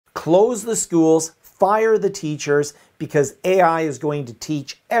close the schools, fire the teachers, because AI is going to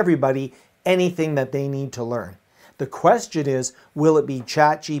teach everybody anything that they need to learn. The question is, will it be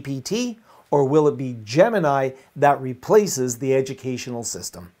ChatGPT or will it be Gemini that replaces the educational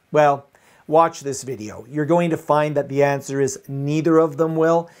system? Well, watch this video. You're going to find that the answer is neither of them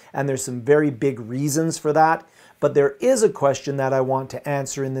will, and there's some very big reasons for that. But there is a question that I want to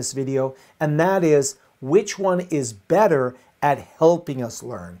answer in this video, and that is, which one is better at helping us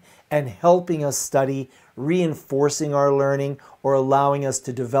learn and helping us study, reinforcing our learning, or allowing us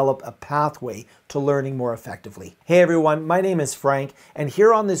to develop a pathway to learning more effectively? Hey everyone, my name is Frank, and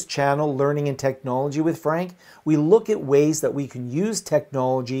here on this channel, Learning and Technology with Frank, we look at ways that we can use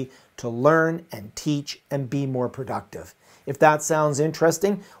technology to learn and teach and be more productive. If that sounds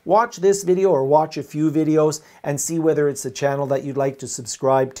interesting, watch this video or watch a few videos and see whether it's a channel that you'd like to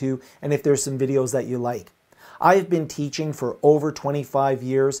subscribe to and if there's some videos that you like. I've been teaching for over 25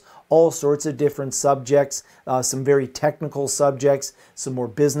 years, all sorts of different subjects, some very technical subjects, some more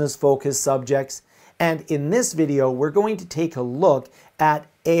business-focused subjects. And in this video, we're going to take a look at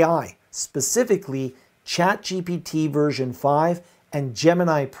AI, specifically ChatGPT version 5 and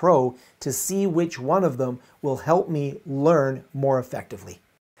Gemini Pro, to see which one of them will help me learn more effectively.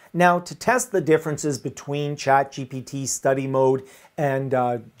 Now, to test the differences between ChatGPT study mode and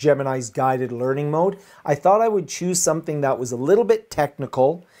Gemini's guided learning mode, I thought I would choose something that was a little bit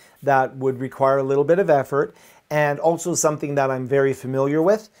technical, that would require a little bit of effort, and also something that I'm very familiar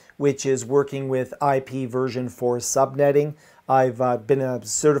with, which is working with IP version 4 subnetting. I've been a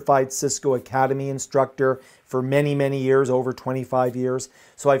certified Cisco Academy instructor for many, many years, over 25 years.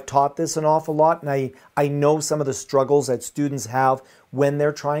 So I've taught this an awful lot, and I know some of the struggles that students have when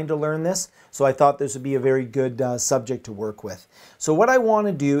they're trying to learn this. So I thought this would be a very good subject to work with. So what I want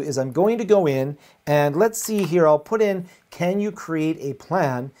to do is I'm going to go in and let's see here, I'll put in, can you create a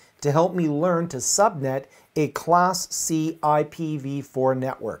plan to help me learn to subnet a Class C IPv4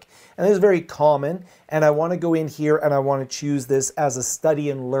 network? And this is very common, and I want to go in here and I want to choose this as a study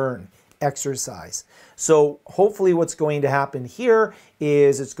and learn exercise. So hopefully what's going to happen here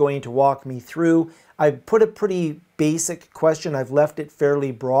is it's going to walk me through. I put a pretty basic question. I've left it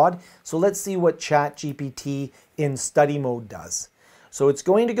fairly broad. So let's see what ChatGPT in study mode does. So it's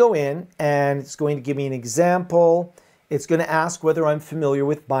going to go in and it's going to give me an example. It's going to ask whether I'm familiar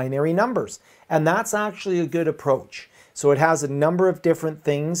with binary numbers. And that's actually a good approach. So it has a number of different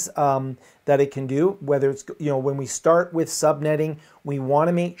things that it can do, whether it's, when we start with subnetting, we want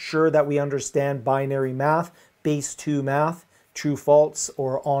to make sure that we understand binary math, base 2 math, true false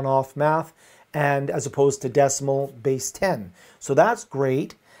or on-off math, and as opposed to decimal base 10. So that's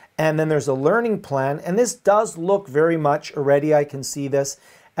great. And then there's a learning plan, and this does look very much already, I can see this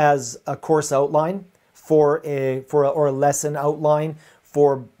as a course outline or a lesson outline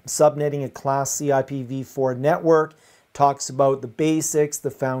for subnetting a Class C IPv4 network. Talks about the basics,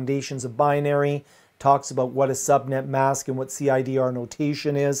 the foundations of binary, talks about what a subnet mask and what CIDR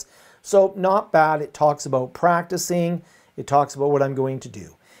notation is. So not bad. It talks about practicing. It talks about what I'm going to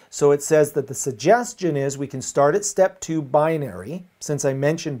do. So it says that the suggestion is we can start at step 2 binary, since I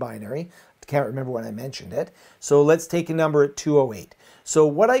mentioned binary. I can't remember when I mentioned it. So let's take a number at 208. So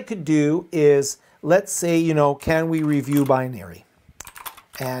what I could do is, let's say, can we review binary?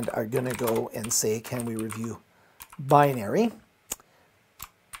 And I'm going to go and say, can we review binary?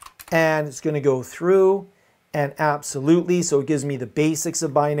 And it's going to go through, and absolutely, so it gives me the basics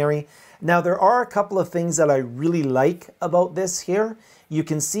of binary. Now there are a couple of things that I really like about this here. You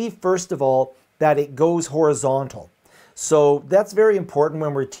can see first of all that it goes horizontal. So that's very important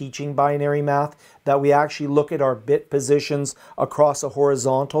when we're teaching binary math, that we actually look at our bit positions across a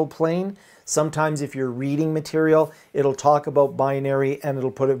horizontal plane. Sometimes if you're reading material, it'll talk about binary and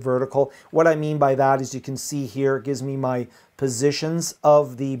it'll put it vertical. What I mean by that is you can see here, it gives me my positions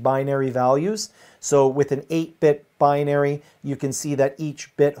of the binary values. So with an 8-bit binary, you can see that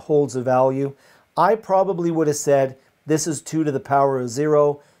each bit holds a value. I probably would have said this is 2 to the power of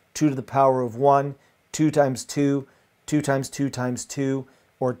 0, 2 to the power of 1, 2 times 2, 2 times 2 times 2,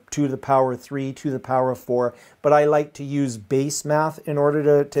 or 2 to the power of 3, 2 to the power of 4. But I like to use base math in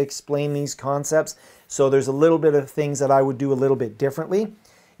order to explain these concepts. So there's a little bit of things that I would do a little bit differently.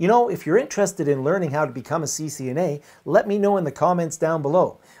 If you're interested in learning how to become a CCNA, let me know in the comments down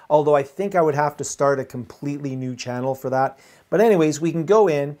below. Although I think I would have to start a completely new channel for that. But anyways, we can go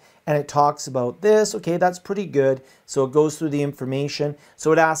in and it talks about this. Okay, that's pretty good. So it goes through the information.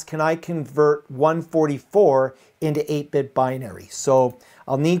 So it asks, can I convert 144 into 8-bit binary? So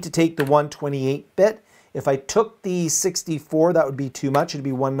I'll need to take the 128-bit. If I took the 64, that would be too much. It'd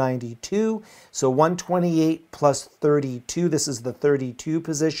be 192. So 128 plus 32, this is the 32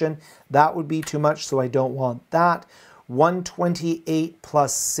 position. That would be too much, so I don't want that. 128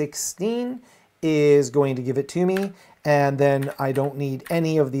 plus 16 is going to give it to me. And then I don't need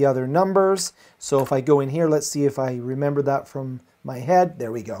any of the other numbers. So if I go in here, let's see if I remember that from my head.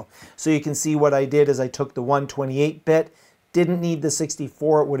 There we go. So you can see what I did is I took the 128 bit, didn't need the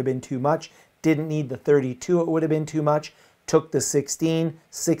 64, it would have been too much. Didn't need the 32, it would have been too much. Took the 16,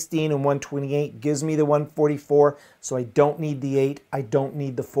 16 and 128 gives me the 144. So I don't need the 8, I don't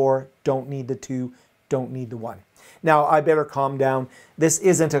need the 4, don't need the 2, don't need the 1. Now I better calm down. This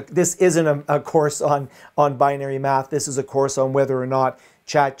isn't a course on binary math. This is a course on whether or not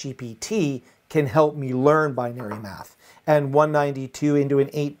ChatGPT can help me learn binary math. And 192 into an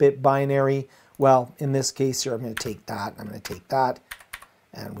 8-bit binary, well, in this case here, I'm going to take that, I'm going to take that,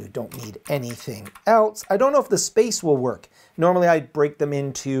 and we don't need anything else. I don't know if the space will work. Normally I'd break them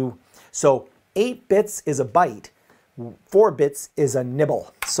into, so 8 bits is a byte, 4 bits is a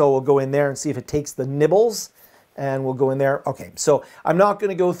nibble. So we'll go in there and see if it takes the nibbles, and we'll go in there. Okay, so I'm not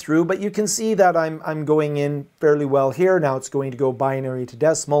going to go through, but you can see that I'm going in fairly well here. Now it's going to go binary to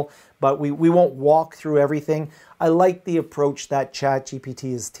decimal, but we won't walk through everything. I like the approach that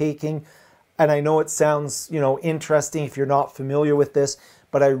ChatGPT is taking, and I know it sounds, you know, interesting if you're not familiar with this,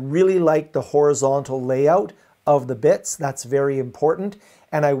 but I really like the horizontal layout of the bits. That's very important.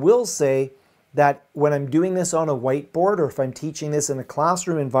 And I will say that when I'm doing this on a whiteboard, or if I'm teaching this in a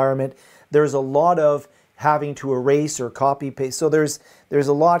classroom environment, there's a lot of having to erase or copy paste. So there's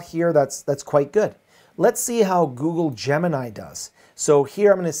a lot here that's quite good. Let's see how Google Gemini does. So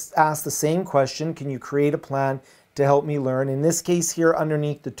here I'm going to ask the same question. Can you create a plan to help me learn? In this case here,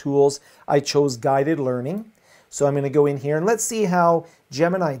 underneath the tools, I chose guided learning. So I'm going to go in here and let's see how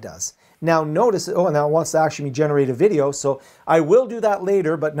Gemini does. Now notice, oh, now it wants to actually generate a video. So I will do that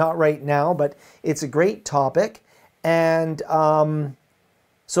later, but not right now. But it's a great topic. And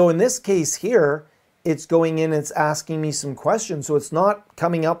so in this case here, it's going in and it's asking me some questions. So it's not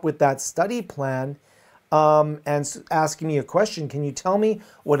coming up with that study plan and asking me a question. Can you tell me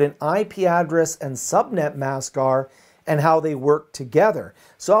what an IP address and subnet mask are and how they work together?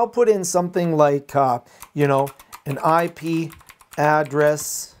 So I'll put in something like, you know, an IP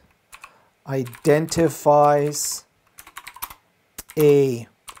address identifies a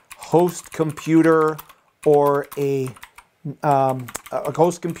host computer or a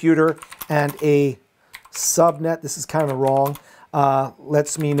host computer and a subnet. This is kind of wrong.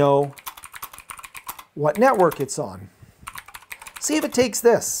 Lets me know what network it's on. See if it takes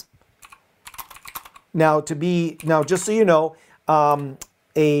this. Now, just so you know, a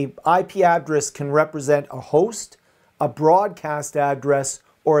IP address can represent a host, a broadcast address,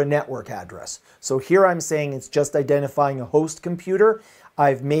 or a network address. So here I'm saying it's just identifying a host computer.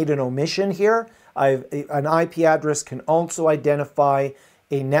 I've made an omission here. An IP address can also identify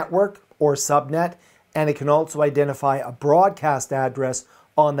a network or subnet, and it can also identify a broadcast address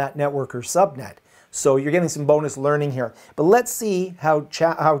on that network or subnet. So you're getting some bonus learning here. But let's see how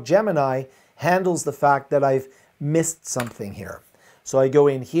Gemini handles the fact that I've missed something here. So I go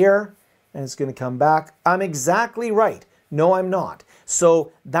in here, and it's going to come back. I'm exactly right. No, I'm not.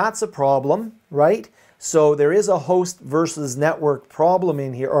 So that's a problem, right? So there is a host versus network problem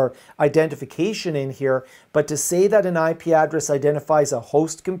in here, or identification in here. But to say that an IP address identifies a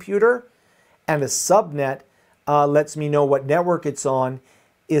host computer and a subnet lets me know what network it's on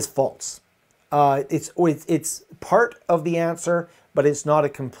is false. It's part of the answer, but it's not a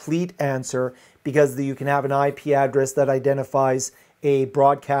complete answer, because you can have an IP address that identifies a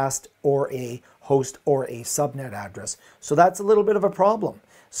broadcast or a host or a subnet address. So that's a little bit of a problem.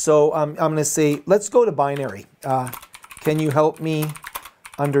 So I'm going to say, let's go to binary. Can you help me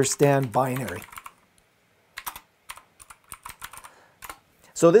understand binary?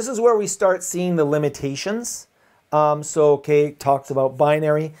 So this is where we start seeing the limitations. Okay, talks about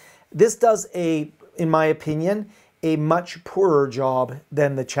binary. This does in my opinion, a much poorer job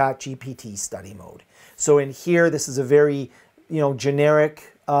than the ChatGPT study mode. So in here, this is a very,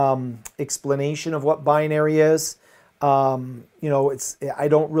 generic explanation of what binary is. I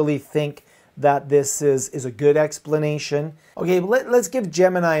don't really think that this is a good explanation. Okay, let's give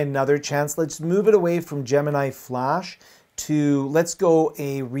Gemini another chance. Let's move it away from Gemini Flash to, let's go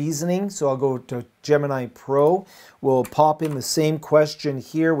a reasoning. So I'll go to Gemini Pro. We'll pop in the same question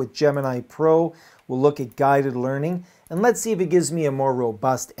here with Gemini Pro. We'll look at guided learning, and let's see if it gives me a more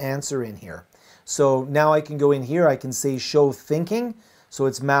robust answer in here. So now I can go in here, I can say show thinking. So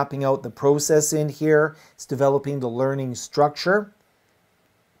it's mapping out the process in here. It's developing the learning structure.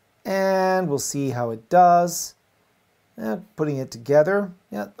 and we'll see how it does. Putting it together.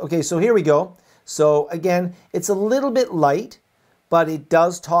 Yeah, okay, so here we go. So again, it's a little bit light, but it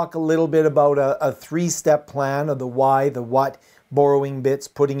does talk a little bit about a three-step plan of the why, the what, borrowing bits,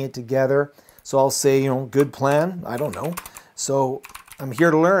 putting it together. So I'll say, good plan. I don't know. So I'm here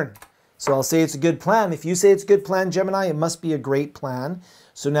to learn. So I'll say it's a good plan. If you say it's a good plan, Gemini, it must be a great plan.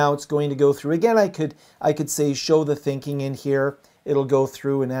 So now it's going to go through. Again, I could say show the thinking in here. It'll go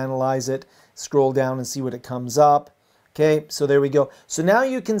through and analyze it, scroll down and see what it comes up. Okay, so there we go. So now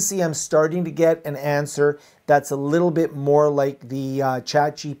you can see I'm starting to get an answer that's a little bit more like the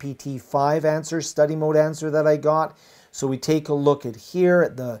ChatGPT 5 answer, study mode answer that I got. So we take a look at here,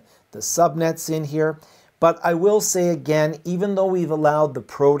 at the subnets in here. But I will say again, even though we've allowed the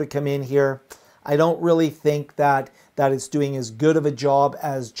Pro to come in here, I don't really think that it's doing as good of a job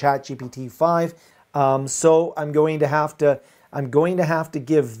as ChatGPT 5. So I'm going to have to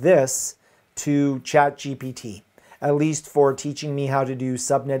give this to ChatGPT, at least for teaching me how to do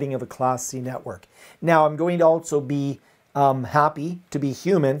subnetting of a Class C network. Now, I'm going to also be happy to be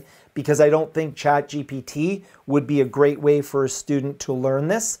human because I don't think ChatGPT would be a great way for a student to learn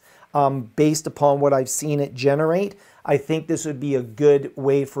this. Based upon what I've seen it generate, I think this would be a good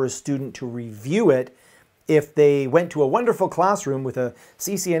way for a student to review it if they went to a wonderful classroom with a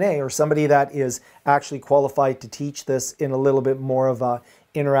CCNA or somebody that is actually qualified to teach this in a little bit more of a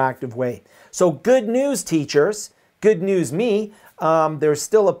interactive way. So good news, teachers. Good news, me. There's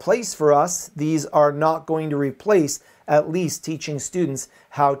still a place for us. These are not going to replace at least teaching students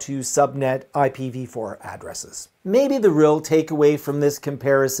how to subnet IPv4 addresses. Maybe the real takeaway from this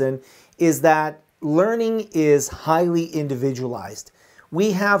comparison is that learning is highly individualized.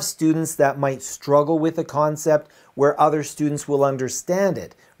 We have students that might struggle with a concept where other students will understand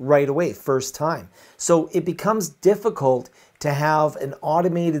it right away, first time. So it becomes difficult to have an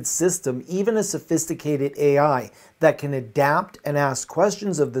automated system, even a sophisticated AI, that can adapt and ask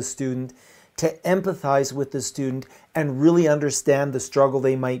questions of the student to empathize with the student and really understand the struggle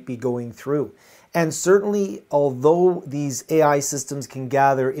they might be going through. And certainly, although these AI systems can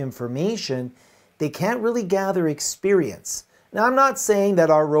gather information, they can't really gather experience. Now, I'm not saying that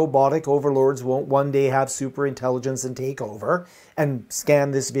our robotic overlords won't one day have super intelligence and take over and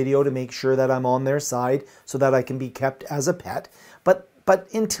scan this video to make sure that I'm on their side so that I can be kept as a pet. But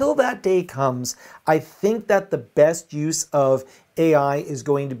until that day comes, I think that the best use of AI is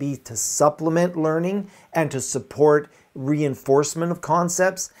going to be to supplement learning and to support reinforcement of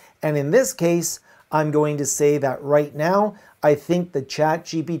concepts. And in this case, I'm going to say that right now, I think the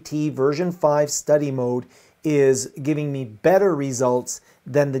ChatGPT version 5 study mode is giving me better results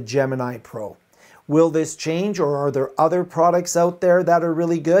than the Gemini Pro. Will this change, or are there other products out there that are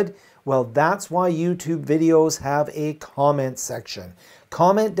really good? Well, that's why YouTube videos have a comment section.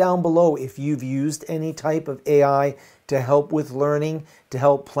 Comment down below if you've used any type of AI to help with learning, to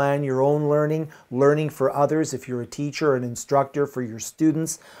help plan your own learning for others if you're a teacher or an instructor for your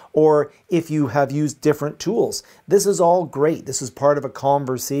students, or if you have used different tools. This is all great. This is part of a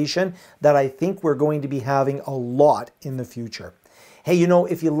conversation that I think we're going to be having a lot in the future. Hey,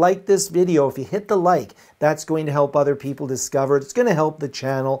 if you like this video, if you hit the like, that's going to help other people discover it. It's going to help the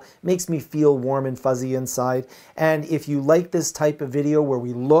channel. It makes me feel warm and fuzzy inside. And if you like this type of video where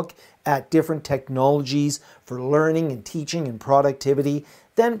we look at different technologies for learning and teaching and productivity,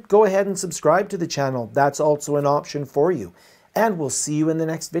 then go ahead and subscribe to the channel. That's also an option for you. And we'll see you in the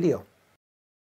next video.